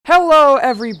Hello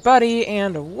everybody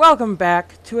and welcome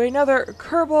back to another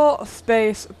Kerbal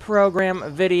Space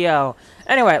Program video.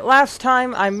 Anyway, last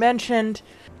time I mentioned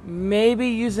maybe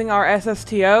using our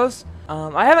SSTOs.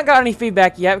 I haven't got any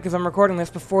feedback yet because I'm recording this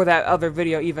before that other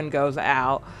video even goes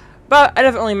out. But it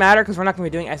doesn't really matter because we're not going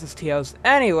to be doing SSTOs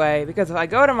anyway, because if I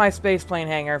go to my spaceplane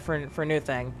hangar for new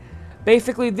thing,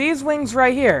 basically these wings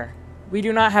right here, we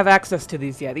do not have access to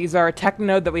these yet. These are a tech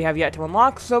node that we have yet to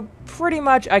unlock, so pretty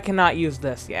much I cannot use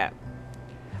this yet.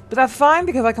 But that's fine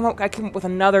because I came up with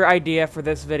another idea for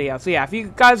this video. So yeah, if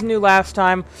you guys knew last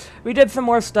time, we did some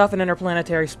more stuff in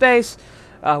interplanetary space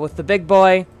with the big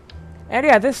boy. And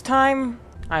yeah, this time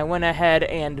I went ahead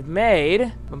and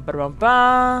made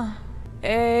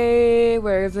a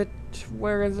where is it?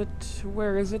 Where is it?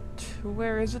 Where is it?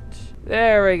 Where is it?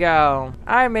 There we go.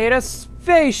 I made a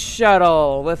space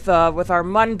shuttle with our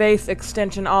Mun base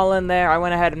extension all in there. I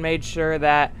went ahead and made sure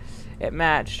that it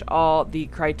matched all the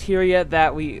criteria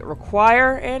that we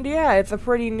require, and yeah, it's a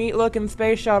pretty neat looking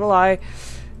space shuttle. I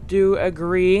do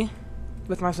agree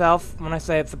with myself when I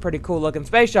say it's a pretty cool looking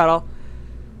space shuttle.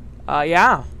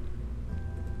 Yeah.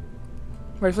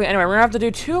 Basically, anyway, we're gonna have to do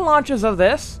 2 launches of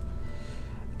this.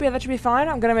 But yeah, that should be fine.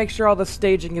 I'm gonna make sure all the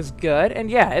staging is good,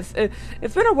 and yeah, it's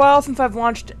been a while since I've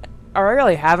launched, or I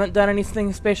really haven't done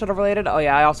anything space shuttle related. Oh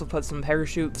yeah, I also put some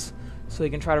parachutes so you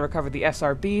can try to recover the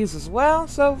SRBs as well.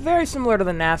 So very similar to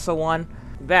the NASA one.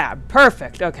 That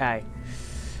perfect. Okay.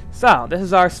 So this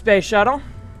is our space shuttle.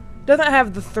 Doesn't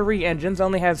have the 3 engines,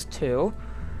 only has 2.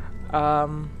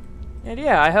 And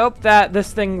yeah, I hope that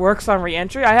this thing works on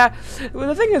re-entry. Well,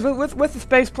 the thing is, with the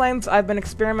space planes I've been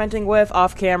experimenting with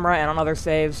off camera and on other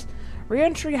saves,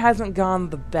 re-entry hasn't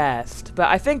gone the best. But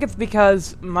I think it's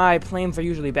because my planes are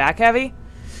usually back heavy.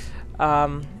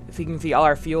 If you can see, all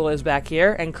our fuel is back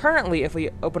here, and currently, if we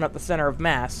open up the center of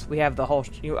mass, we have the whole,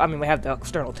 we have the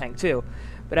external tank too,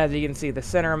 but as you can see, the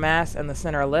center of mass and the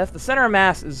center of lift, the center of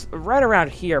mass is right around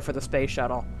here for the space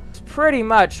shuttle. It's pretty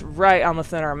much right on the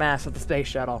center of mass of the space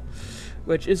shuttle,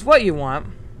 which is what you want.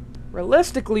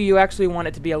 Realistically, you actually want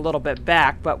it to be a little bit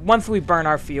back, but once we burn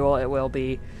our fuel, it will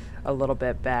be a little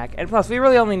bit back. And plus, we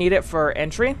really only need it for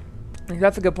entry.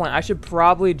 That's a good point. I should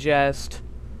probably just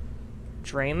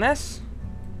drain this,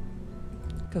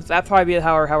 because that's probably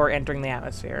how we're entering the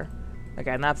atmosphere.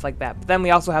 Okay, and that's like that. But then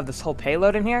we also have this whole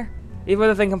payload in here. Even with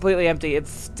the thing completely empty,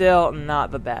 it's still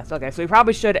not the best. Okay, so we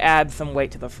probably should add some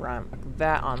weight to the front. Put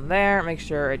that on there. Make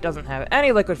sure it doesn't have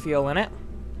any liquid fuel in it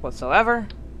whatsoever.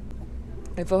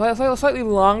 It's a slightly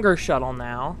longer shuttle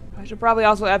now. I should probably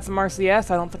also add some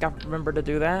RCS. I don't think I remembered to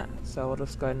do that. So we'll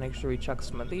just go ahead and make sure we chuck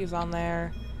some of these on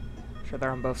there. Make sure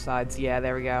they're on both sides. Yeah,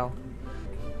 there we go.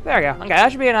 There we go. Okay,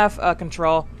 that should be enough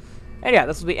control. And yeah,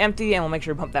 this will be empty, and we'll make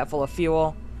sure we pump that full of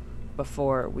fuel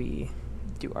before we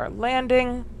do our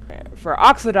landing. For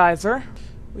our oxidizer,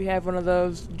 we have one of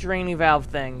those drainy valve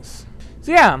things.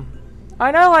 So yeah, I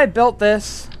know I built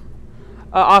this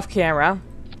off camera,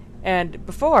 and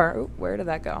before, ooh, where did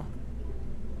that go?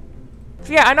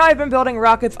 So yeah, I know I've been building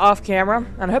rockets off camera,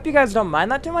 and I hope you guys don't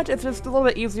mind that too much. It's just a little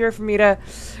bit easier for me to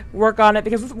work on it,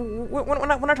 because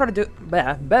when I try to do...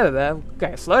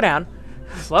 Okay, slow down.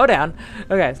 Slow down.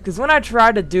 Okay, because when I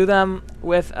try to do them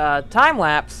with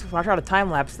time-lapse, when I try to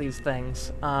time-lapse these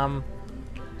things,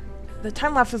 the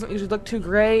time-lapse doesn't usually look too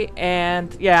great,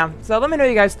 and yeah, so let me know what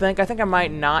you guys think. I think I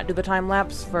might not do the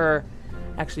time-lapse for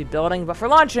actually building, but for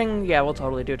launching, yeah, we'll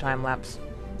totally do time-lapse.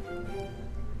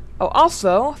 Oh,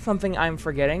 also, something I'm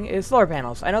forgetting is solar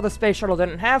panels. I know the space shuttle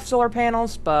didn't have solar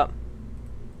panels, but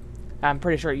I'm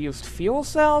pretty sure it used fuel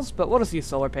cells, but we'll just use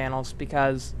solar panels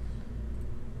because...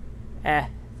 the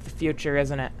future,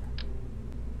 isn't it?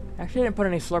 Actually, I didn't put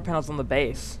any solar panels on the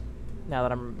base. Now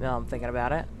that I'm thinking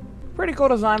about it. Pretty cool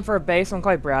design for a base. I'm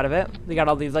quite proud of it. We got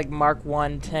all these like Mark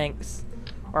 1 tanks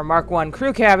or Mark 1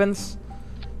 crew cabins,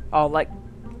 all like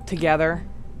together.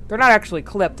 They're not actually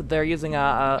clipped. They're using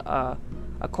a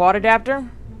quad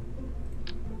adapter.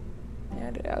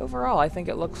 And overall, I think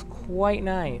it looks quite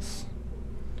nice.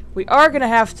 We are gonna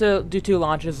have to do 2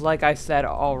 launches, like I said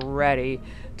already,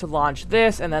 to launch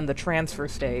this and then the transfer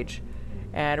stage.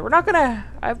 And we're not gonna...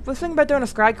 I was thinking about doing a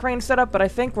sky crane setup, but I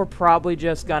think we're probably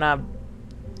just gonna...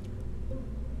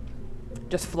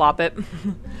 just flop it.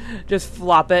 Just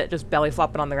flop it. Just belly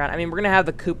flop it on the ground. I mean, we're gonna have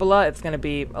the cupola. It's gonna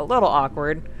be a little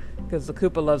awkward, because the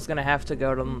cupola is gonna have to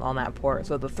go on that port.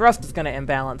 So the thrust is gonna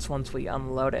imbalance once we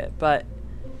unload it, but...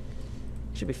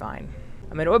 it should be fine.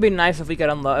 I mean, it would be nice if we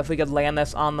could land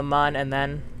this on the Mun and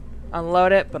then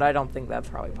unload it, but I don't think that's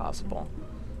probably possible.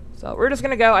 So we're just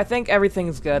gonna go. I think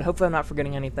everything's good. Hopefully I'm not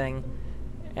forgetting anything.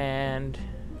 And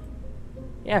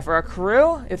yeah, for our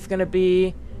crew, it's gonna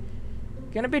be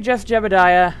just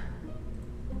Jebediah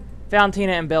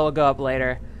Valentina and Bill will go up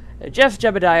later. Just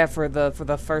Jebediah for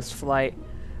the first flight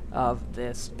of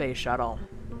this space shuttle.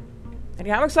 And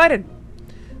yeah, I'm excited.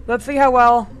 Let's see how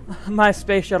well my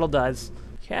space shuttle does.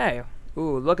 Okay.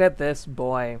 Ooh, look at this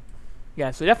boy.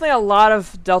 Yeah, so definitely a lot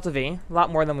of Delta V. A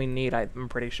lot more than we need, I'm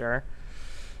pretty sure.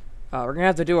 We're going to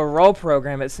have to do a roll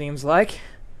program, it seems like.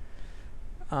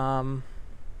 Yeah,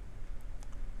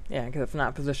 because it's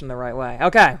not positioned the right way.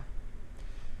 Okay.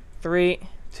 3,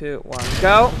 2, 1,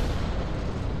 go.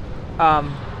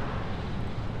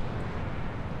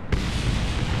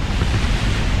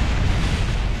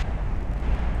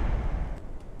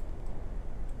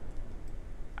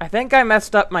 I think I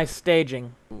messed up my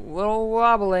staging. A little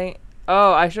wobbly.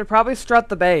 Oh, I should probably strut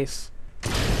the base.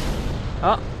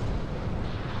 Oh.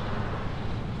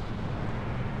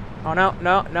 Oh, no,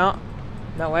 no, no.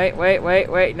 No,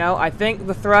 wait, no. I think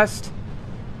the thrust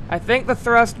might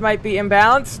be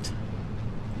imbalanced.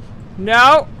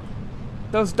 No!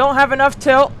 Those don't have enough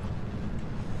tilt.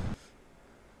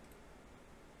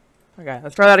 Okay,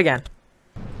 let's try that again.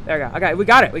 There we go. Okay, we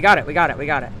got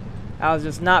it. I was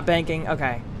just not banking.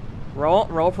 Okay.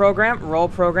 Roll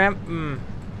program.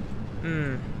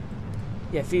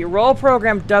 Yeah, see, roll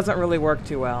program doesn't really work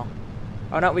too well.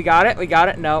 Oh, no, we got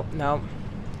it. No.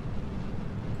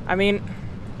 I mean,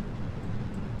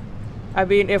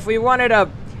 if we wanted a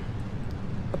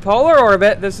polar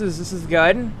orbit, this is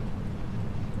good.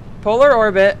 Polar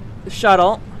orbit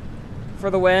shuttle for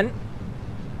the win.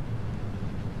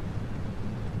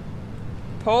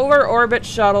 Polar orbit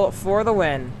shuttle for the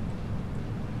win.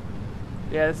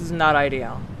 Yeah, this is not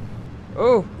ideal.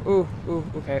 Ooh,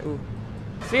 okay, ooh.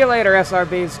 See you later,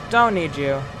 SRBs. Don't need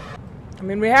you. I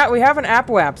mean, we have an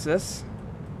apoapsis.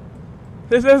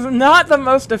 This is not the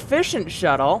most efficient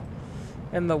shuttle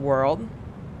in the world.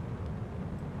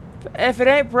 If it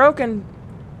ain't broken,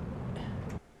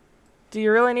 do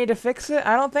you really need to fix it?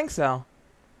 I don't think so.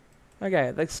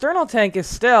 Okay, the external tank is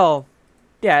still,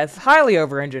 yeah, it's highly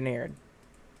over-engineered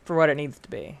for what it needs to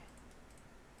be.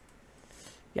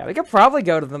 Yeah, we could probably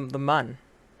go to the Mun.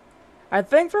 I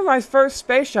think for my first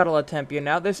space shuttle attempt, you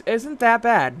know, this isn't that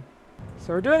bad.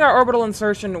 So we're doing our orbital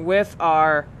insertion with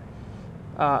our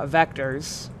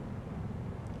vectors,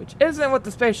 which isn't what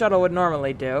the space shuttle would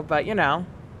normally do, but you know.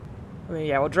 I mean,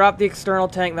 yeah, we'll drop the external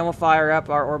tank, then we'll fire up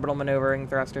our orbital maneuvering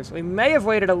thrusters. We may have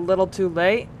waited a little too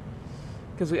late,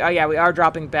 because we are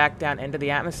dropping back down into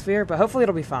the atmosphere, but hopefully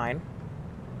it'll be fine.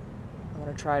 I'm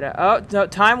gonna try to, oh, no,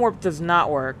 time warp does not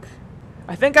work.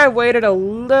 I think I waited a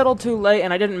little too late,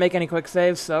 and I didn't make any quick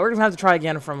saves, so we're gonna have to try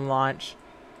again from launch.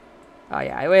 Oh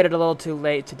yeah, I waited a little too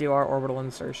late to do our orbital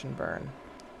insertion burn.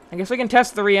 I guess we can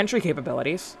test the re-entry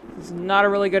capabilities. This is not a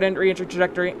really good re-entry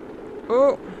trajectory.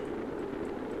 Ooh.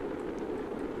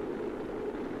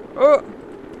 Oh,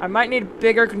 I might need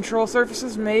bigger control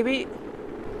surfaces, maybe.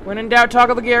 When in doubt,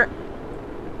 toggle the gear.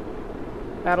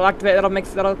 That'll activate,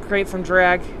 that'll create some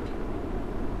drag.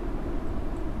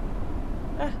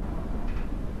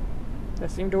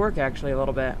 That seemed to work actually a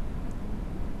little bit.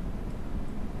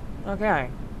 Okay.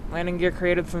 Landing gear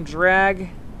created some drag.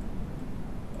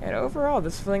 And overall,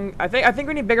 this thing, I think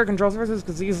we need bigger control surfaces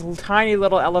because these tiny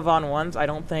little Elevon ones, I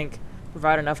don't think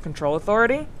provide enough control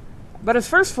authority. But as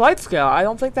first flight scale, I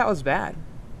don't think that was bad.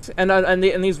 And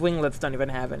these winglets don't even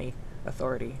have any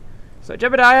authority. So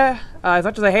Jebediah, as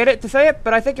much as I hate it to say it,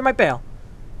 but I think you might bail.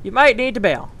 You might need to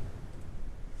bail.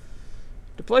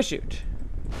 Deploy shoot.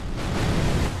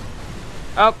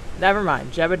 Oh, never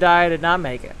mind. Jebediah did not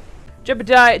make it.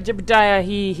 Jebediah,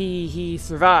 he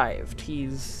survived.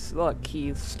 Look,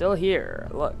 he's still here.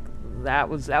 Look, that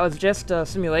was just a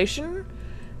simulation.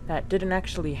 That didn't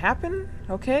actually happen.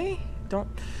 Okay, don't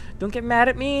get mad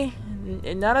at me.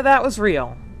 None of that was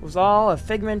real. It was all a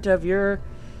figment of your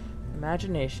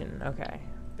imagination. Okay,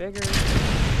 bigger.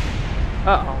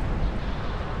 Uh-oh.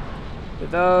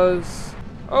 With those.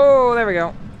 Oh, there we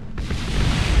go.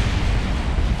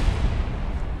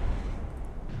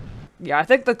 Yeah, I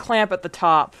think the clamp at the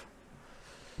top.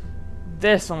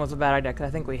 This one was a bad idea because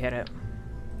I think we hit it.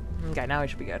 Okay, now we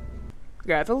should be good.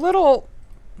 Yeah, it's a little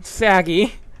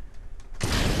saggy.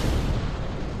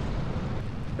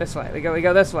 This way. We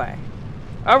go this way.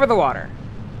 Over the water.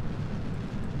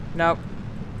 Nope.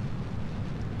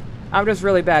 I'm just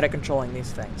really bad at controlling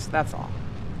these things. That's all.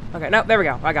 Okay, no, there we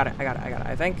go. I got it. I think I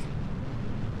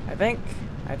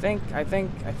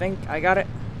got it.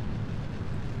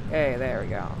 Hey, there we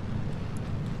go.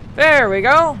 There we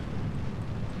go.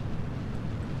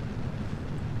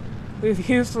 We've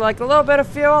used like a little bit of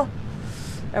fuel,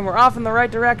 and we're off in the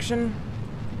right direction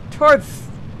towards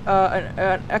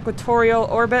an equatorial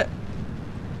orbit.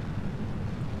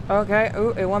 Okay,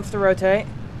 ooh, it wants to rotate.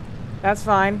 That's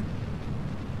fine.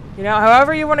 You know,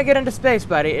 however you want to get into space,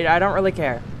 buddy, I don't really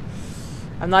care.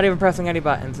 I'm not even pressing any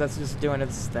buttons. That's just doing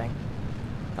its thing.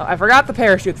 Oh, I forgot the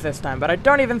parachutes this time, but I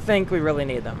don't even think we really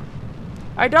need them.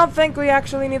 I don't think we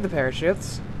actually need the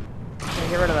parachutes. Can we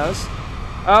get rid of those?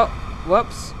 Oh,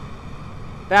 whoops.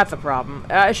 That's a problem.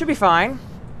 It should be fine.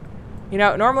 You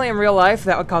know, normally in real life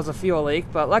that would cause a fuel leak,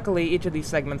 but luckily each of these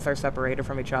segments are separated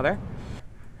from each other.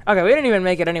 Okay, we didn't even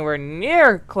make it anywhere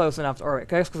near close enough to orbit,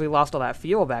 because we lost all that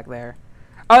fuel back there.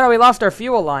 Oh no, we lost our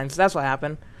fuel lines. That's what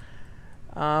happened.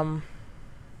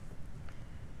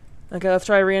 Okay, let's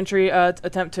try re-entry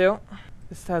attempt 2.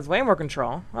 This has way more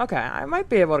control. Okay, I might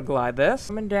be able to glide this.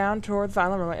 Coming down towards the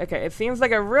island. Okay, it seems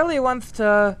like it really wants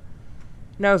to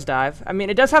nosedive. I mean,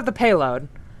 it does have the payload.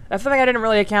 That's something I didn't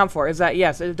really account for, is that,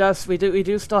 yes, it does. We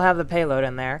do still have the payload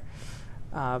in there.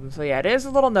 So yeah, it is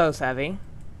a little nose heavy.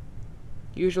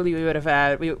 Usually we would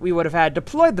have had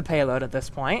deployed the payload at this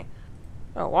point.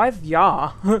 Oh, why is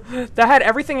yaw? That had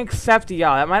everything except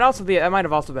yaw. That might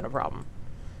have also been a problem.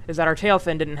 Is that our tail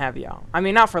fin didn't have yaw. I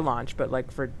mean, not for launch, but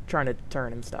like for trying to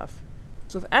turn and stuff.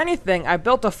 So if anything, I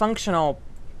built a functional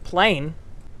plane,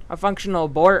 a functional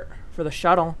abort for the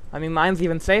shuttle. I mean, mine's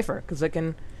even safer because it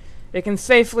can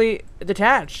safely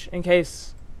detach in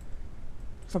case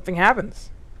something happens,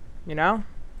 you know?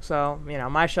 So, you know,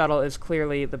 my shuttle is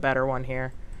clearly the better one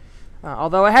here.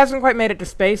 Although it hasn't quite made it to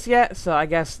space yet, so I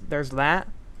guess there's that.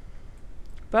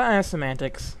 But,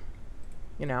 semantics.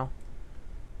 You know.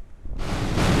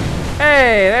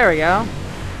 Hey, there we go.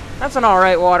 That's an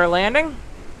alright water landing.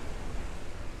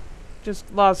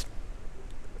 Just lost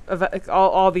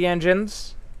all the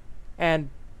engines. And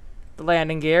the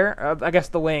landing gear. I guess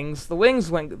the wings. The wings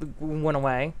went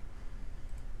away.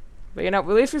 But, you know, at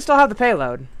least we still have the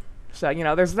payload. So, you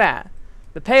know, there's that.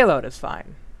 The payload is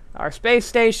fine. Our space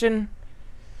station,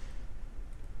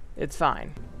 it's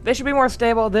fine. They should be more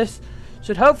stable. This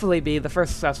should hopefully be the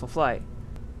first successful flight.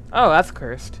 Oh, that's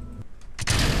cursed.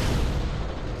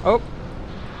 Oh.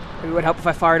 Maybe it would help if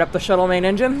I fired up the shuttle main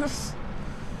engines.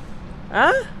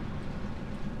 Huh?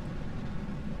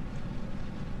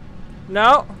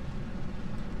 No.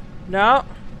 No.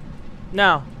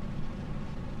 No.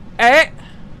 Hey.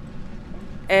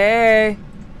 Hey.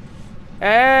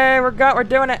 Hey, we're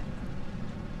doing it.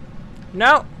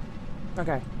 No.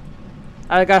 Okay.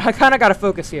 I kind of got to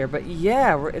focus here, but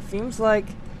yeah, it seems like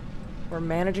we're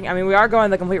managing. I mean, we are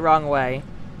going the complete wrong way.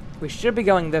 We should be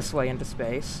going this way into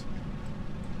space.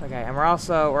 Okay, and we're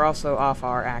also off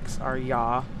our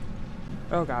yaw.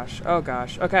 Oh gosh. Oh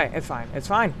gosh. Okay, it's fine. It's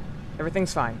fine.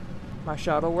 Everything's fine. My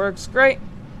shuttle works great.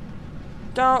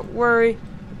 Don't worry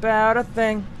about a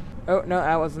thing. Oh no,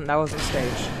 that wasn't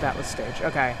stage. That was stage.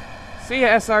 Okay. See ya,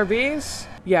 SRBs.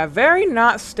 Yeah, very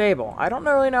not stable. I don't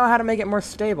really know how to make it more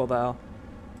stable, though.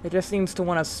 It just seems to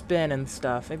want to spin and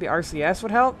stuff. Maybe RCS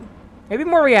would help? Maybe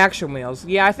more reaction wheels.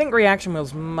 Yeah, I think reaction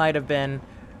wheels might have been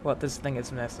what this thing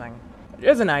is missing. It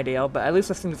isn't ideal, but at least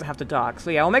this thing doesn't have to dock. So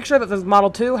yeah, we'll make sure that this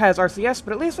Model 2 has RCS,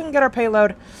 but at least we can get our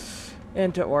payload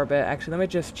into orbit. Actually, let me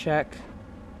just check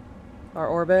our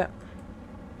orbit.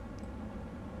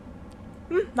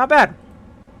 Not bad.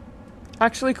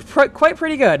 Actually, quite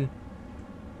pretty good.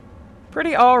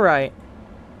 Pretty alright.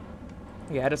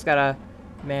 Yeah, I just gotta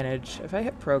manage. If I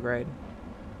hit prograde.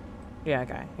 Yeah,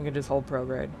 okay. You can just hold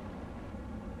prograde.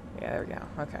 Yeah, there we go.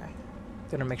 Okay.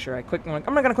 Gonna make sure I'm not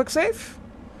gonna quick save.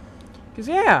 Because,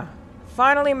 yeah.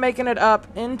 Finally making it up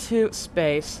into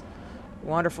space.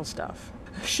 Wonderful stuff.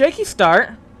 Shaky start.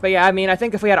 But yeah, I mean, I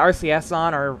think if we had RCS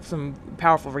on or some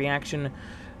powerful reaction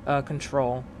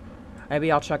control.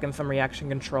 Maybe I'll chuck in some reaction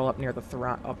control up near the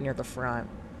front.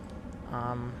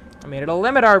 I mean, it'll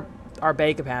limit our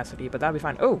bay capacity, but that'll be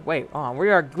fine. Oh, wait, we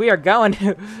are going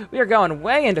we are going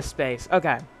way into space.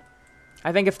 Okay,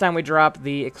 I think it's time we drop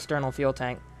the external fuel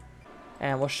tank,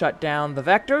 and we'll shut down the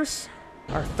vectors.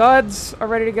 Our thuds are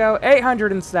ready to go.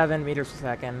 807 meters per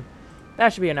second.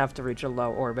 That should be enough to reach a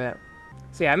low orbit.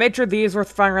 So yeah, I made sure these were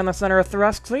firing around the center of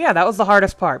thrust. So yeah, that was the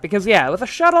hardest part because yeah, with a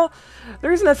shuttle, the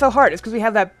reason it's so hard is because we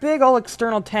have that big old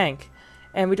external tank,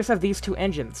 and we just have these two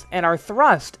engines, and our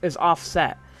thrust is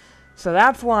offset. So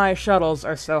that's why shuttles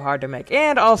are so hard to make.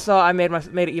 And also, I made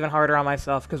it even harder on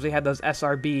myself because we had those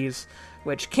SRBs,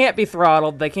 which can't be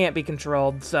throttled, they can't be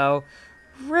controlled. So,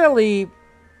 really,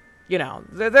 you know,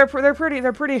 they're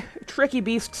pretty tricky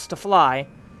beasts to fly.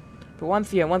 But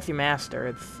once you master,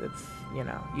 it's you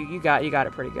know, you got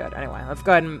it pretty good. Anyway, let's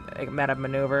go ahead and meta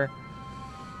maneuver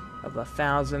of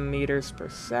 1,000 meters per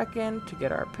second to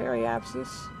get our periapsis.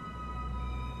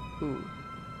 Ooh.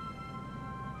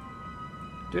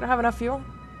 Do we not have enough fuel?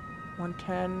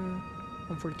 110,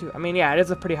 142. I mean, yeah, it is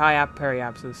a pretty high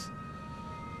periapsis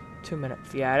 2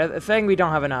 minutes. Yeah, it's saying we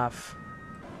don't have enough.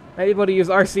 Might be able to use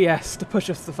RCS to push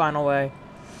us the final way.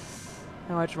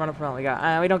 How much run-up amount we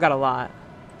got? We don't got a lot.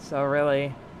 So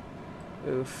really,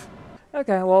 oof.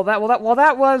 Okay, well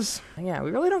that was, yeah,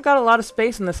 we really don't got a lot of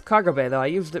space in this cargo bay though. I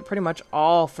used it pretty much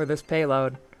all for this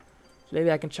payload.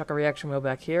 Maybe I can chuck a reaction wheel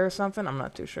back here or something. I'm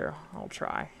not too sure. I'll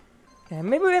try. Okay,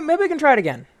 maybe we can try it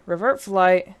again. Revert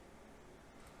flight.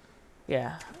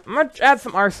 Yeah, I'm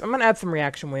gonna add some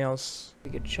reaction wheels. We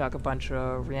could chuck a bunch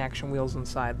of reaction wheels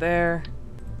inside there.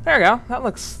 There we go. That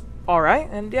looks all right.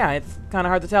 And yeah, it's kind of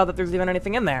hard to tell that there's even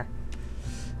anything in there.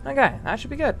 Okay, that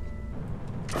should be good.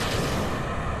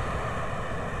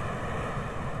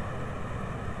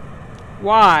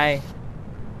 Why?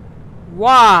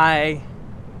 Why?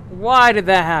 Why did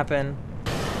that happen?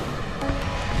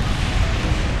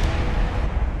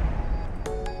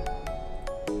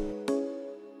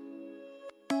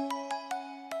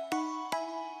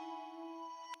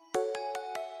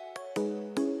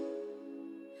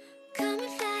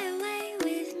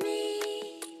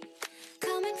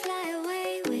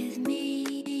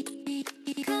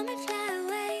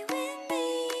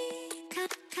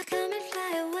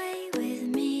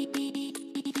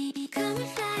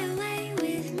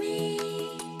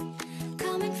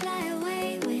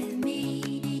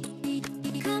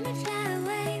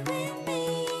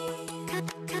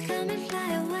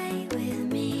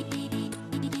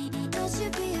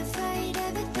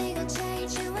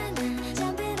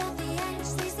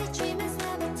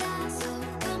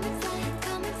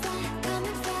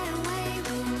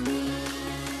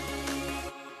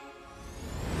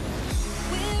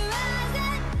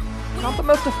 Not the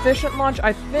most efficient launch.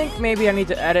 I think maybe I need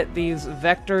to edit these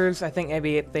vectors. I think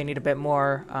maybe they need a bit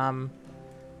more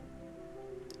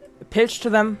pitch to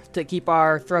them to keep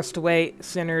our thrust weight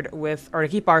centered with, or to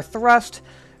keep our thrust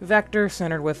vector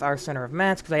centered with our center of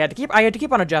mass, because I had to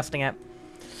keep on adjusting it.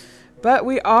 But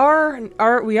we are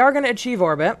going to achieve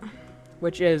orbit,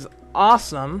 which is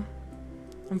awesome.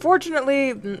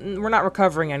 Unfortunately, we're not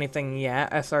recovering anything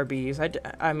yet, SRBs.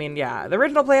 I mean, yeah, the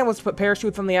original plan was to put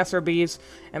parachutes on the SRBs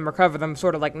and recover them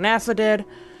sort of like NASA did.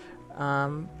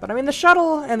 But I mean, the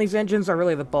shuttle and these engines are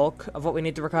really the bulk of what we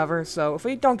need to recover, so if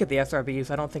we don't get the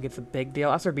SRBs, I don't think it's a big deal.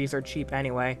 SRBs are cheap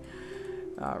anyway.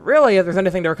 Really, if there's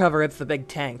anything to recover, it's the big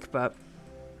tank, but...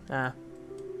 oh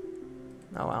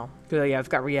well. Yeah, it's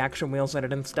got reaction wheels in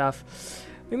it and stuff.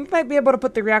 We might be able to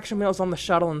put the reaction wheels on the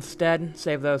shuttle instead,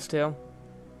 save those too.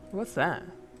 What's that?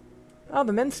 Oh,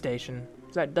 the min station.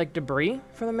 Is that like debris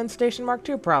from the min station Mark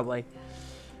II? Probably.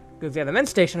 Because yeah, the min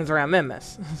station is around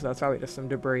Minmus, so that's probably just some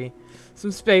debris.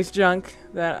 Some space junk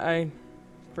that I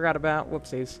forgot about.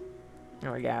 Whoopsies.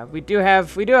 Oh yeah, we do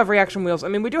have reaction wheels. I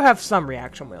mean, we do have some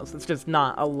reaction wheels. It's just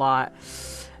not a lot.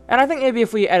 And I think maybe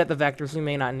if we edit the vectors, we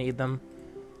may not need them.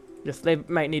 Just they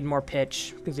might need more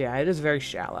pitch, because yeah, it is very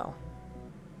shallow.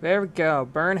 There we go.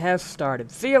 Burn has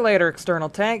started. See you later, external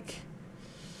tank.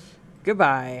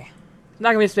 Goodbye.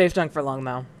 Not gonna be space junk for long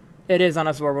though. It is on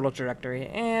its orbital trajectory,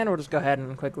 and we'll just go ahead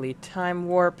and quickly time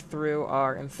warp through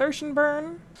our insertion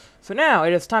burn. So now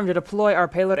it is time to deploy our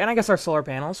payload, and I guess our solar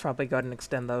panels. Probably go ahead and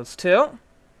extend those too.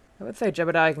 I would say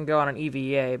Jebediah can go on an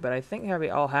EVA, but I think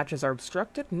maybe all hatches are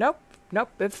obstructed. Nope, nope,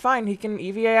 it's fine. He can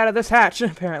EVA out of this hatch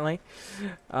apparently.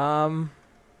 Yeah,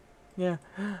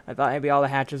 I thought maybe all the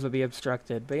hatches would be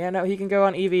obstructed, but yeah, no, he can go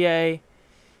on EVA.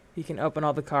 He can open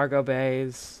all the cargo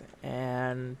bays,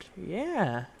 and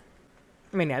yeah.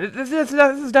 I mean, yeah, this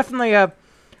is definitely a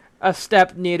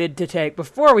step needed to take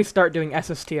before we start doing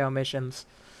SSTO missions.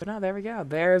 But no, there we go.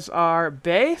 There's our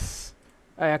base.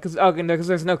 Oh yeah, because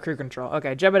there's no crew control.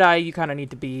 Okay, Jebediah, you kind of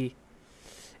need to be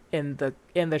in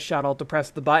the shuttle to press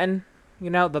the button.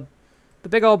 You know, the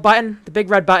big old button, the big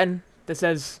red button that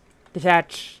says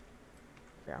detach.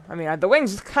 Yeah, I mean, the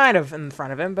wings is kind of in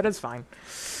front of him, but it's fine.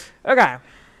 Okay.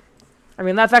 I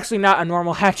mean, that's actually not a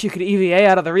normal hatch you could EVA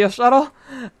out of the real shuttle.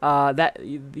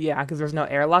 Yeah, because there's no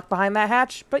airlock behind that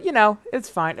hatch. But, you know, it's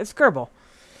fine. It's Kerbal.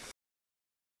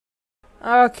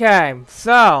 Okay,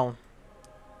 so...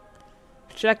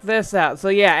 check this out. So,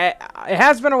 yeah, it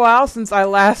has been a while since I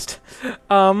last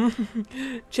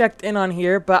checked in on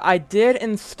here. But I did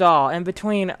install, in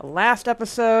between last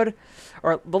episode,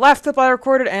 or the last clip I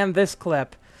recorded and this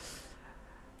clip,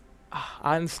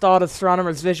 I installed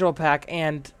Astronomer's Visual Pack,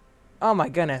 and... oh my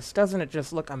goodness, doesn't it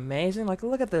just look amazing? Like,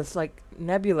 look at this, like,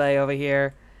 nebulae over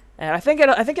here. And I think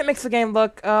it makes the game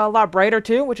look a lot brighter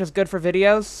too, which is good for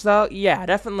videos. So yeah,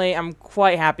 definitely, I'm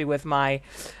quite happy with my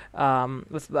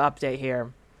with the update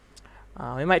here.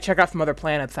 We might check out some other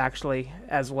planets actually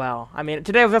as well. I mean,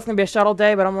 today was just gonna be a shuttle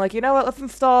day, but I'm like, you know what? Let's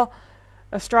install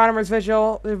Astronomer's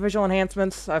visual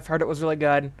enhancements. I've heard it was really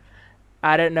good.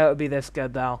 I didn't know it would be this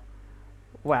good, though.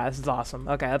 Wow, this is awesome.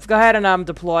 Okay, let's go ahead and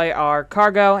deploy our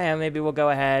cargo, and maybe we'll go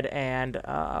ahead and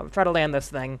try to land this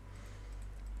thing.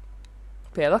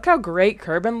 Okay, look how great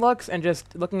Kerbal looks, and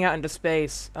just looking out into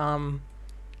space. You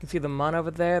can see the moon over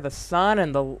there, the sun,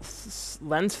 and the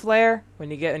lens flare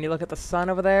when you look at the sun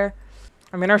over there.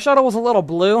 I mean, our shuttle was a little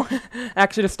blue,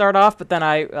 actually, to start off, but then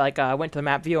I went to the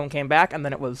map view and came back, and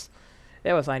then it was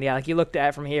fine. Yeah, like you looked at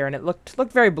it from here, and it looked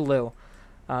very blue.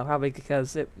 Probably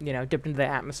because it, dipped into the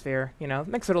atmosphere.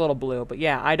 Makes it a little blue. But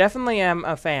yeah, I definitely am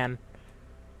a fan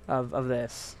of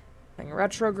this.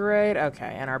 Retrograde.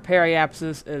 Okay, and our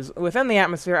periapsis is within the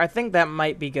atmosphere. I think that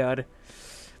might be good.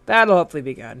 That'll hopefully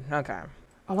be good. Okay.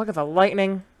 Oh, look at the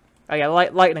lightning. Oh yeah,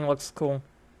 lightning looks cool.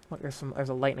 Look, there's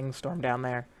a lightning storm down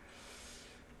there.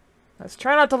 Let's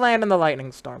try not to land in the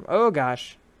lightning storm. Oh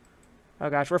gosh. Oh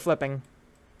gosh, we're flipping.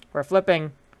 We're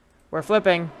flipping. We're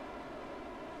flipping.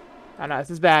 Oh no,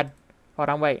 this is bad. Hold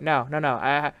on, wait.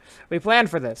 No. We planned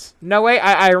for this. No, wait,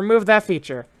 I removed that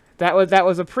feature. That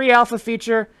was a pre-alpha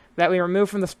feature that we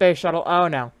removed from the space shuttle. Oh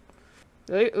no.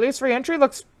 At least re-entry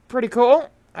looks pretty cool.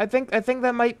 I think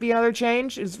that might be another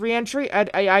change. Is re-entry?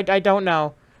 I don't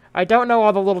know. I don't know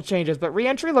all the little changes, but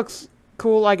re-entry looks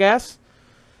cool, I guess.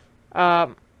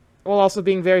 While also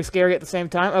being very scary at the same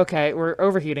time. Okay, we're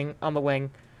overheating on the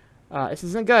wing. This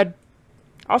isn't good.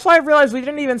 Also, I realized we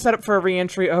didn't even set up for a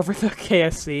re-entry over the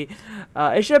KSC.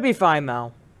 It should be fine,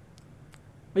 though.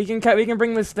 We can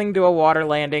bring this thing to a water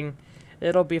landing.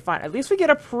 It'll be fine. At least we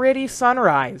get a pretty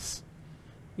sunrise.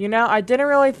 I didn't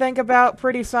really think about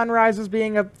pretty sunrises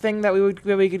being a thing that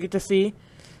we could get to see,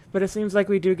 but it seems like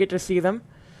we do get to see them.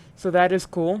 So that is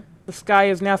cool. The sky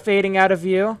is now fading out of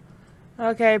view.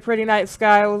 Okay, pretty night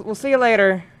sky. We'll see you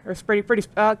later. Or it's pretty,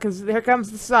 because here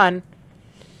comes the sun.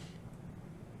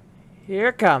 Here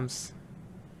it comes.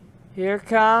 Here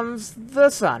comes the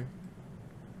sun.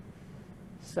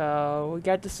 So, we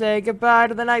got to say goodbye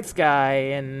to the night sky,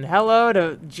 and hello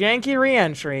to janky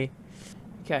re-entry.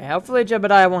 Okay, hopefully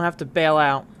Jebediah won't have to bail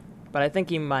out, but I think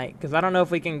he might, because I don't know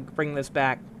if we can bring this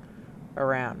back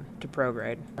around to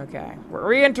prograde. Okay, we're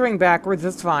re-entering backwards,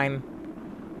 it's fine.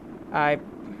 I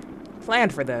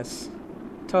planned for this.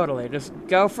 Totally, just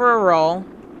go for a roll.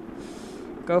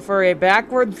 Go for a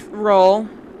backwards roll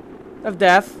of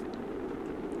death.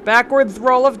 Backwards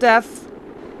roll of death.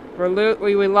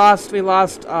 We lost,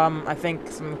 I think,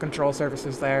 some control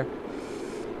surfaces there.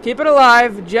 Keep it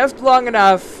alive just long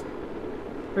enough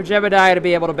for Jebediah to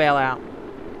be able to bail out.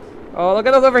 Oh, look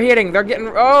at those overheating. They're getting,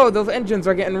 those engines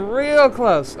are getting real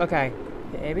close. Okay,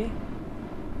 maybe.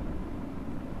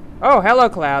 Oh, hello,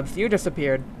 clouds. You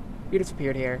disappeared. You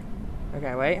disappeared here.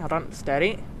 Okay, wait, hold on.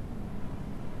 Steady.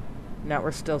 No,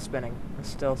 we're still spinning. We're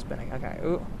still spinning. Okay,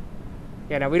 ooh.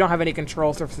 Yeah, no, we don't have any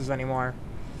control surfaces anymore.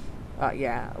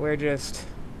 Yeah, we're just...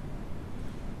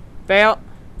 Fail.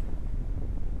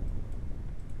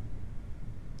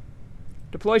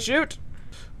 Deploy shoot.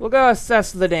 We'll go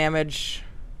assess the damage.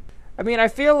 I mean, I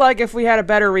feel like if we had a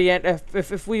better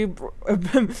if we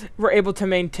were able to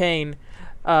maintain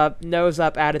nose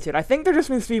up attitude, I think there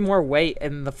just needs to be more weight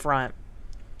in the front.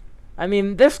 I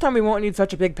mean, this time we won't need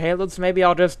such a big payload, so maybe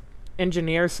I'll just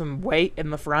engineer some weight in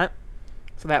the front,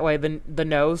 so that way the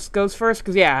nose goes first.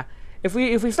 Because yeah, if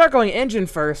we start going engine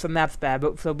first, then that's bad.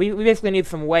 But so we basically need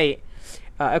some weight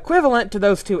equivalent to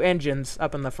those two engines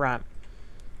up in the front.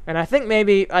 And I think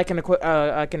maybe I can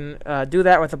do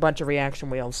that with a bunch of reaction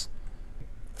wheels.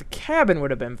 The cabin would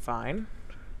have been fine.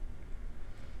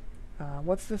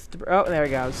 What's this? Oh, there it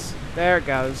goes. There it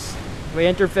goes. We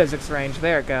enter physics range.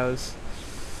 There it goes.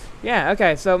 Yeah,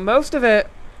 okay, so most of it...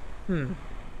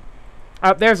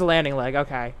 Oh, there's a landing leg.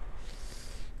 Okay.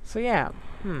 So, yeah.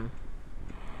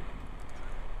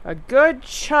 A good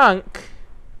chunk...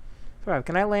 Sorry,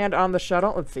 can I land on the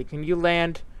shuttle? Let's see. Can you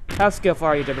land... How skillful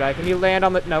are you, Jebediah? Can you land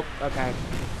on the... Nope. Okay.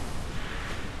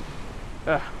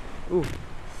 Ugh. Ooh.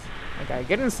 Okay,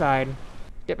 get inside.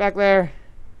 Get back there.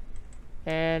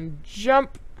 And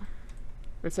jump.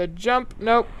 It said jump.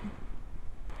 Nope.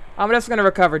 I'm just going to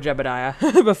recover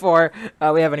Jebediah before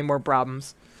we have any more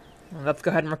problems. Let's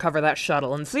go ahead and recover that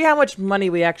shuttle and see how much money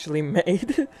we actually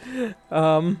made.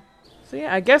 So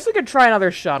yeah, I guess we could try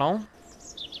another shuttle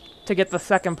to get the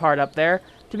second part up there.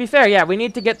 To be fair, yeah, we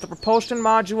need to get the propulsion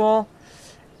module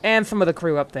and some of the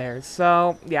crew up there.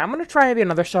 So yeah, I'm going to try maybe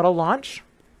another shuttle launch.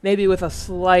 Maybe with a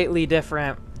slightly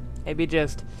different, maybe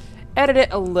just edit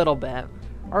it a little bit.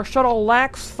 Our shuttle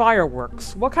lacks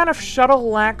fireworks. What kind of shuttle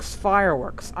lacks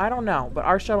fireworks? I don't know, but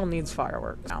our shuttle needs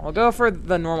fireworks. Now, we'll go for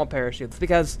the normal parachutes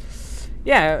because,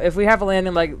 yeah, if we have a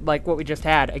landing like what we just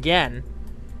had again,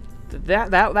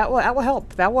 that will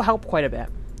help. That will help quite a bit.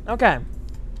 Okay,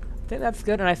 think that's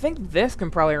good, and I think this can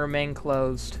probably remain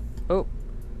closed. Oh,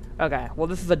 okay. Well,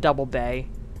 this is a double bay.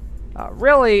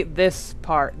 Really, this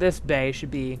bay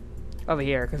should be over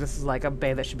here, because this is like a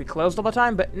bay that should be closed all the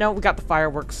time, but no, we got the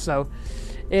fireworks, so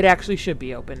it actually should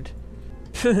be opened.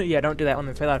 Yeah, don't do that when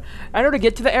it's really loud. I know to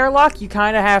get to the airlock, you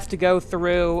kind of have to go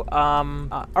through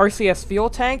RCS fuel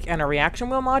tank and a reaction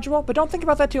wheel module, but don't think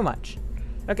about that too much.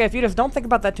 Okay, if you just don't think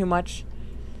about that too much,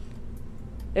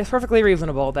 it's perfectly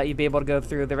reasonable that you'd be able to go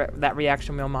through that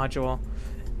reaction wheel module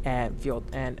and fuel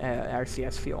and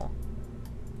RCS fuel.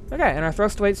 Okay, and our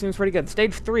thrust weight seems pretty good.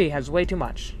 Stage 3 has way too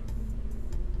much.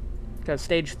 Because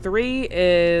stage 3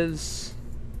 is...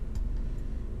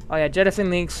 Oh yeah,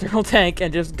 jettisoning the external tank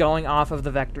and just going off of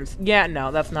the vectors. Yeah,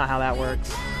 no, that's not how that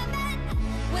works.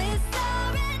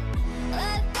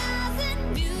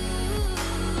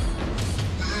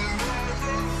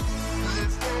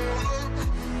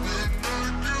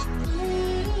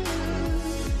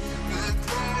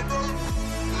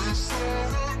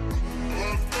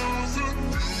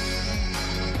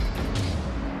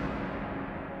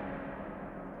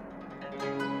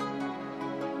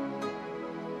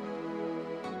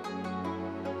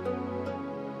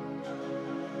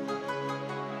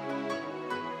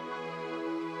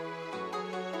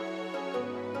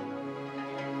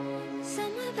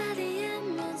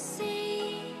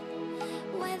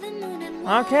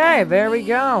 Okay, there we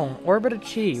go. Orbit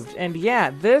achieved. And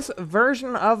yeah, this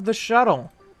version of the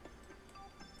shuttle.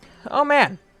 Oh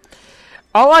man.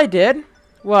 All I did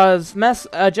was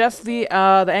adjust the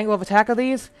angle of attack of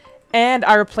these, and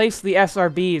I replaced the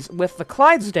SRBs with the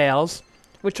Clydesdales,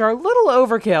 which are a little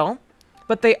overkill,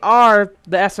 but they are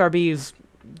the SRBs.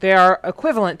 They are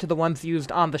equivalent to the ones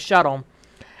used on the shuttle.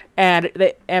 And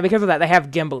because of that, they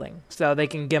have gimbaling, so they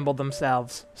can gimbal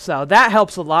themselves. So that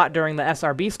helps a lot during the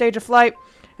SRB stage of flight,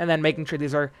 and then making sure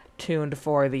these are tuned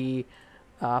for the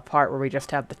part where we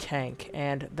just have the tank.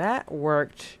 And that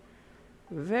worked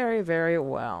very, very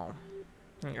well.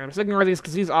 Just ignore these,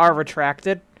 because these are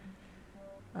retracted.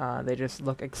 They just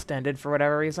look extended for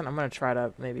whatever reason. I'm going to try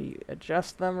to maybe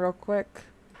adjust them real quick.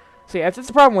 So yeah, it's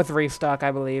a problem with restock,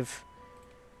 I believe.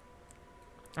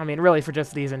 I mean, really, for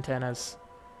just these antennas.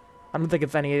 I don't think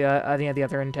it's any of the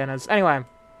other antennas. Anyway,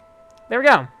 there we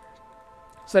go.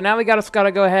 So now we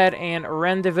gotta go ahead and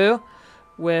rendezvous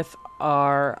with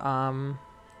our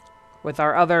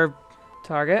other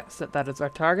target. So that is our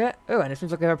target. Ooh, and it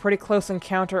seems like we have a pretty close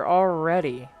encounter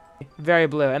already. Very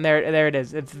blue, and there it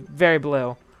is. It's very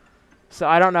blue. So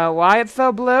I don't know why it's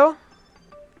so blue,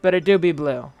 but it do be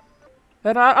blue.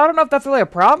 And I don't know if that's really a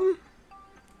problem. I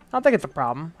don't think it's a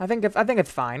problem. I think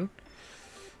it's fine.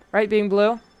 Right, being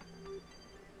blue?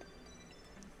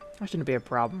 That shouldn't be a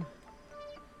problem.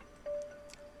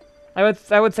 I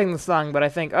would sing the song, but I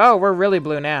think, oh, we're really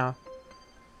blue now.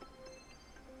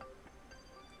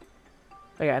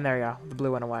 Oh, yeah, and there you go. The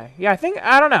blue went away. Yeah,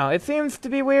 I don't know. It seems to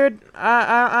be weird.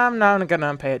 I'm not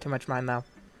gonna pay it too much mind, though.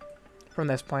 From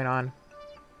this point on.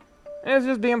 It's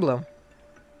just being blue.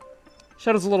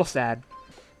 Shuttle's a little sad.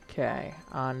 Okay,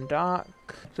 on dock.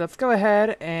 So let's go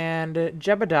ahead and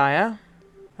Jebediah.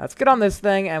 Let's get on this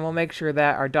thing, and we'll make sure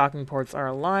that our docking ports are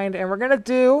aligned. And we're going to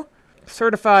do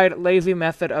certified lazy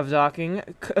method of docking,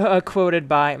 quoted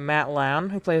by Matt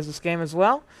Lown, who plays this game as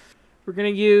well. We're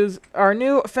going to use our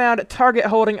newfound target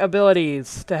holding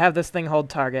abilities to have this thing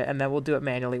hold target, and then we'll do it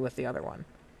manually with the other one.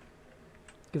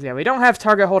 Because, yeah, we don't have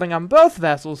target holding on both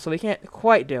vessels, so we can't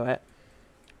quite do it.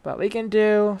 But we can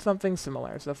do something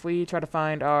similar. So if we try to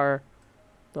find our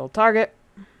little target,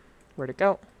 where'd it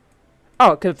go?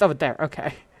 Oh, because it's over there.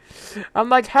 Okay. I'm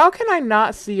like, how can I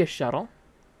not see a shuttle?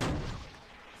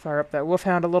 Fire up that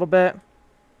wolfhound a little bit.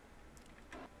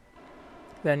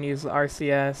 Then use the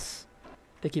RCS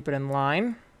to keep it in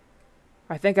line.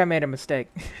 I think I made a mistake.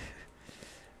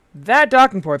 That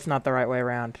docking port's not the right way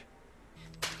around.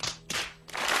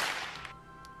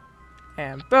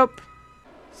 And boop.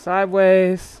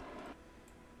 Sideways.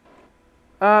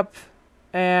 Up.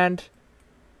 And...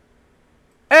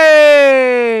 hey!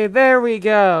 There we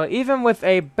go. Even with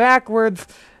a backwards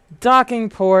docking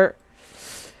port,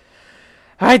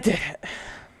 I did it.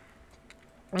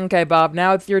 Okay, Bob,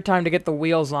 now it's your time to get the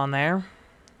wheels on there.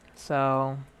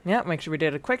 So, yeah, make sure we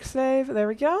did a quick save. There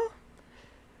we go.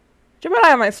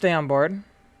 Jebediah might stay on board.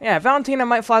 Yeah, Valentina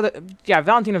might fly the... yeah,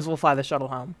 Valentina's will fly the shuttle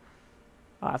home.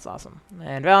 Oh, that's awesome.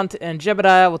 And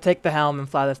Jebediah will take the helm and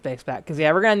fly the space back. Because,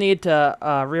 yeah, we're going to need to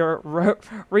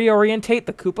reorientate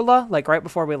the cupola, like, right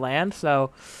before we land. So,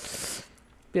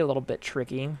 be a little bit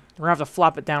tricky. We're going to have to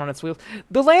flop it down on its wheels.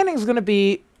 The landing's going to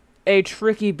be a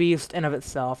tricky beast in of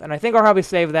itself. And I think I'll probably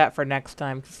save that for next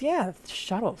time. Because, yeah,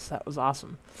 shuttles. That was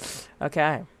awesome.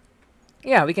 Okay.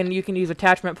 Yeah, you can use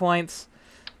attachment points.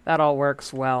 That all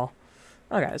works well.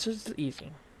 Okay, this is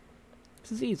easy.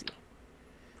 This is easy.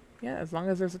 Yeah, as long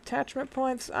as there's attachment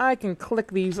points, I can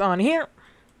click these on here.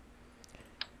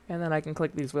 And then I can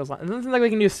click these wheels on. It doesn't seem like we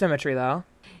can use symmetry, though.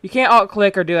 You can't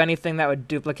alt-click or do anything that would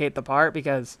duplicate the part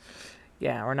because,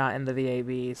 yeah, we're not in the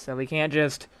VAB, so we can't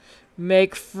just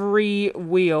make free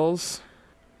wheels.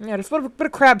 Yeah, just a bit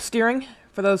of crab steering,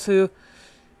 for those who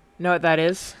know what that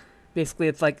is. Basically,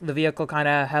 it's like the vehicle kind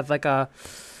of has like a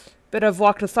bit of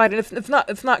walk to the side, and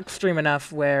it's not extreme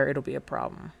enough where it'll be a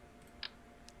problem.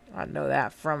 I know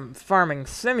that from Farming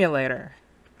Simulator.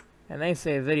 And they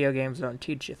say video games don't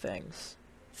teach you things.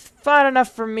 It's fine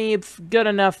enough for me, it's good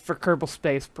enough for Kerbal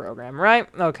Space Program, right?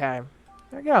 Okay.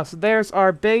 There we go. So there's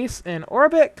our base in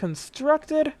orbit,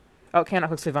 constructed. Oh, cannot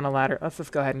quick save on a ladder. Let's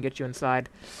just go ahead and get you inside.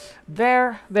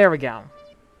 There we go.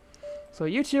 So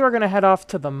you two are going to head off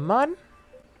to the mud.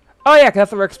 Oh yeah, 'cause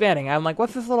that's what we're expanding. I'm like,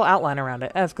 what's this little outline around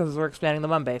it? That's because we're expanding the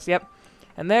mud base, yep.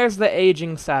 And there's the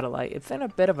aging satellite. It's in a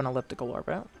bit of an elliptical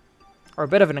orbit. Or a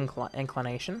bit of an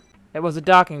inclination. It was a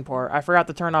docking port. I forgot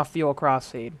to turn off fuel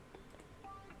crossfeed.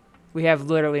 We have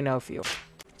literally no fuel.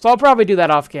 So I'll probably do that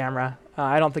off camera.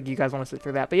 I don't think you guys want to sit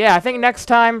through that. But yeah, I think next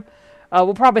time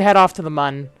we'll probably head off to the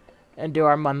mun and do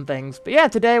our mun things. But yeah,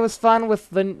 today was fun with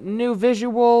the new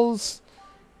visuals.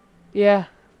 Yeah,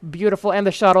 beautiful. And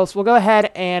the shuttles. We'll go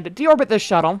ahead and deorbit this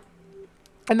shuttle.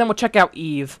 And then we'll check out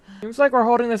Eve. Seems like we're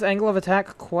holding this angle of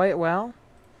attack quite well.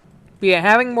 But yeah,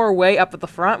 having more weight up at the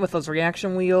front with those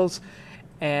reaction wheels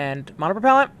and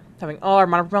monopropellant, having all our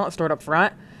monopropellant stored up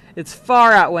front, it's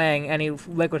far outweighing any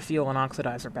liquid fuel and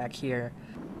oxidizer back here.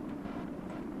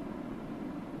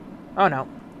 Oh no.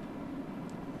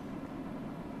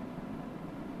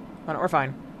 Oh no, we're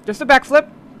fine. Just a backflip.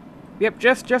 Yep,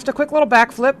 just a quick little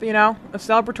backflip, you know, a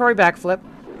celebratory backflip.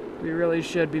 We really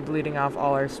should be bleeding off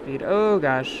all our speed. Oh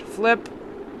gosh. Flip.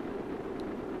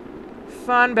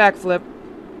 Fun backflip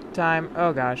time.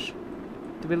 Oh gosh.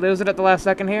 Did we lose it at the last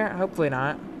second here? Hopefully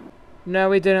not. No,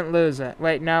 we didn't lose it.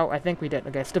 Wait, no, I think we did.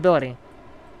 Okay, stability.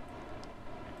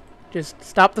 Just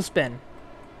stop the spin.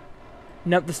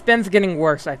 No, the spin's getting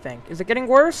worse, I think. Is it getting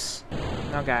worse?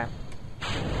 Okay.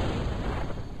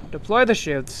 Deploy the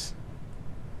chutes.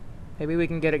 Maybe we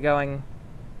can get it going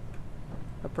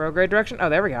a prograde direction. Oh,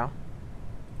 there we go.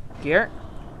 Gear.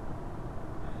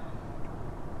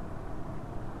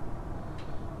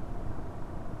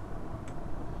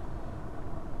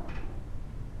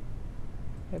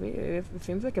 Maybe it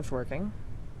seems like it's working.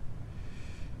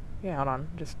 Yeah, hold on.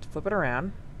 Just flip it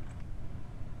around.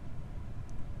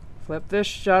 Flip this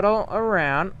shuttle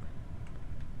around.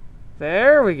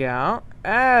 There we go.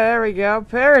 Ah, there we go.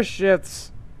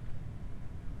 Parachutes.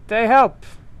 They help.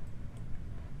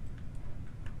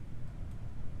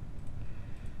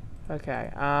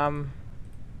 Okay,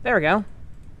 there we go.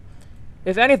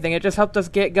 If anything, it just helped us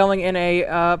get going in a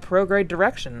prograde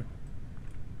direction.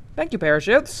 Thank you,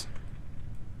 parachutes.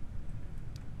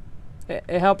 It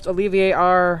helped alleviate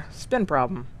our spin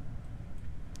problem.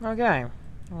 Okay,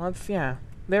 well, let's, yeah.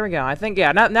 There we go. I think,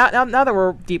 yeah, now that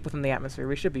we're deep within the atmosphere,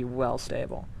 we should be well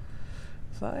stable.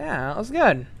 So, yeah, that was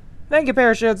good. Thank you,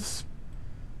 parachutes.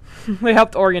 They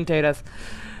helped orientate us.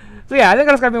 So, yeah, I think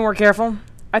I just gotta be more careful.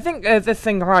 I think this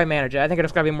thing can probably manage it. I think I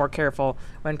just gotta be more careful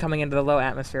when coming into the low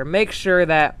atmosphere. Make sure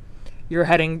that you're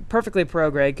heading perfectly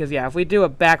prograde, because, yeah, if we do a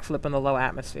backflip in the low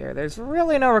atmosphere, there's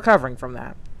really no recovering from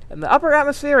that. In the upper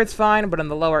atmosphere, it's fine, but in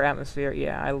the lower atmosphere,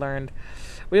 yeah,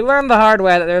 we learned the hard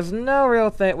way that there's no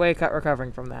real way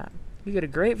recovering from that. You get a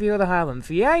great view of the Highlands.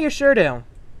 Yeah, you sure do.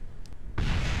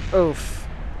 Oof.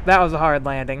 That was a hard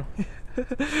landing.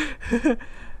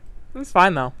 It's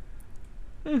fine, though.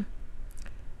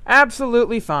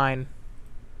 Absolutely fine.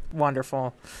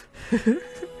 Wonderful.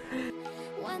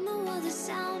 When the world is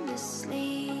sound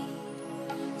asleep,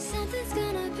 something's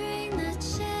gonna bring the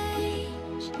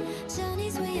change.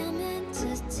 Journeys we are meant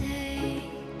to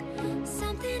take.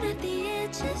 Something at the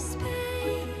edge of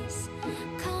space,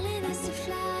 calling us to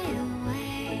fly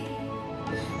away.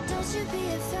 Don't you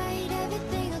be afraid,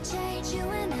 everything will change. You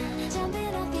and I,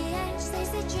 jumping off the edge. They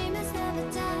say dreamers never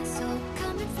die, so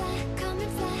come and fly, come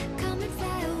and fly, come and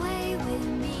fly away with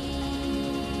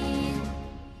me.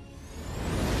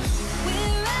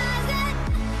 We're rising,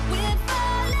 we're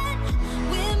falling,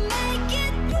 we're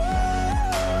making through.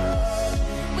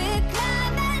 We're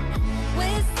climbing,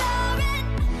 we're soaring,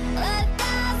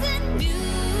 1,000 views.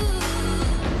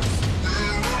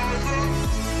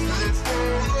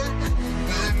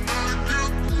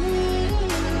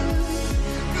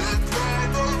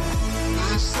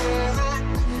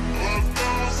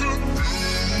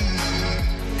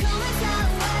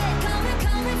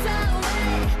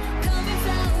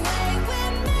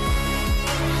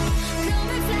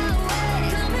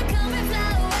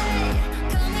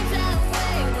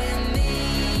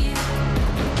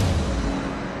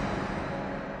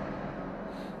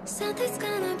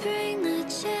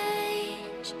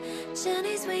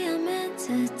 journeys we are meant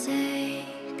to take.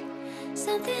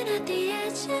 Something at the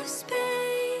edge of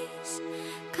space,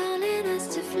 calling us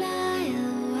to fly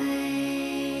away.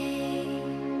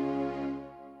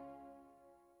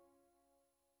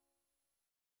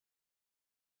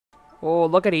 Oh,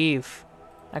 look at Eve.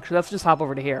 Actually, let's just hop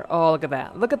over to here. Oh, look at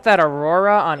that. Look at that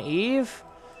aurora on Eve.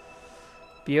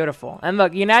 Beautiful. And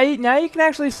look, now you can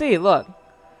actually see. Look.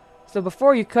 So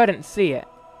before you couldn't see it.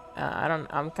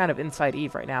 I'm kind of inside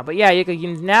Eve right now, but yeah,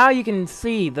 now you can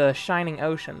see the shining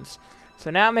oceans.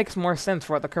 So now it makes more sense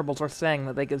for what the Kerbals were saying,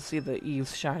 that they could see the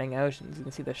Eve's shining oceans. You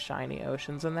can see the shiny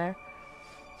oceans in there.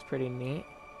 It's pretty neat.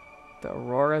 The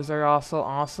auroras are also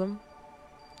awesome.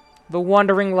 The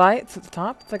wandering lights at the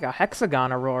top. It's like a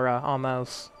hexagon aurora,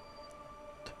 almost.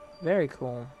 Very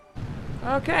cool.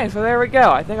 Okay, so there we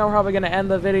go. I think I'm probably going to end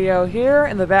the video here.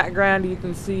 In the background, you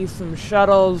can see some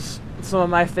shuttles, some of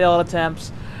my failed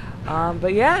attempts.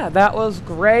 But yeah, that was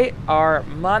great. Our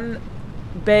Mun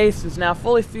base is now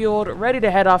fully fueled, ready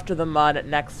to head off to the Mud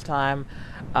next time.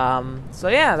 So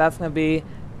yeah, that's going to be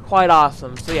quite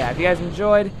awesome. So yeah, if you guys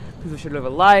enjoyed, please be sure to leave a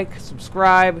like,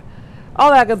 subscribe, all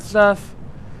that good stuff.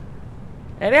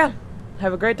 And yeah,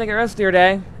 have a great rest of your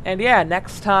day. And yeah,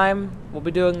 next time we'll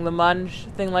be doing the munch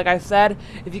thing like I said.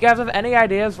 If you guys have any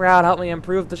ideas for how to help me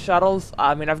improve the shuttles,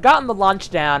 I mean, I've gotten the launch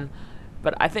down,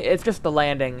 but I think it's just the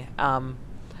landing.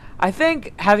 I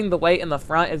think having the weight in the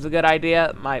front is a good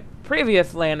idea. My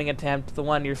previous landing attempt, the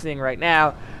one you're seeing right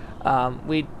now,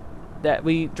 we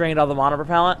drained all the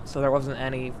monopropellant, so there wasn't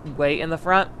any weight in the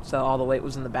front, so all the weight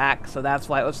was in the back, so that's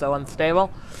why it was so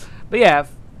unstable. But yeah,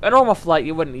 if a normal flight,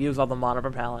 you wouldn't use all the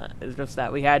monopropellant. It's just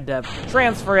that we had to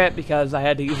transfer it because I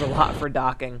had to use a lot for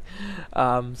docking.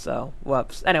 So,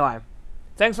 whoops. Anyway,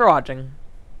 thanks for watching.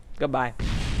 Goodbye.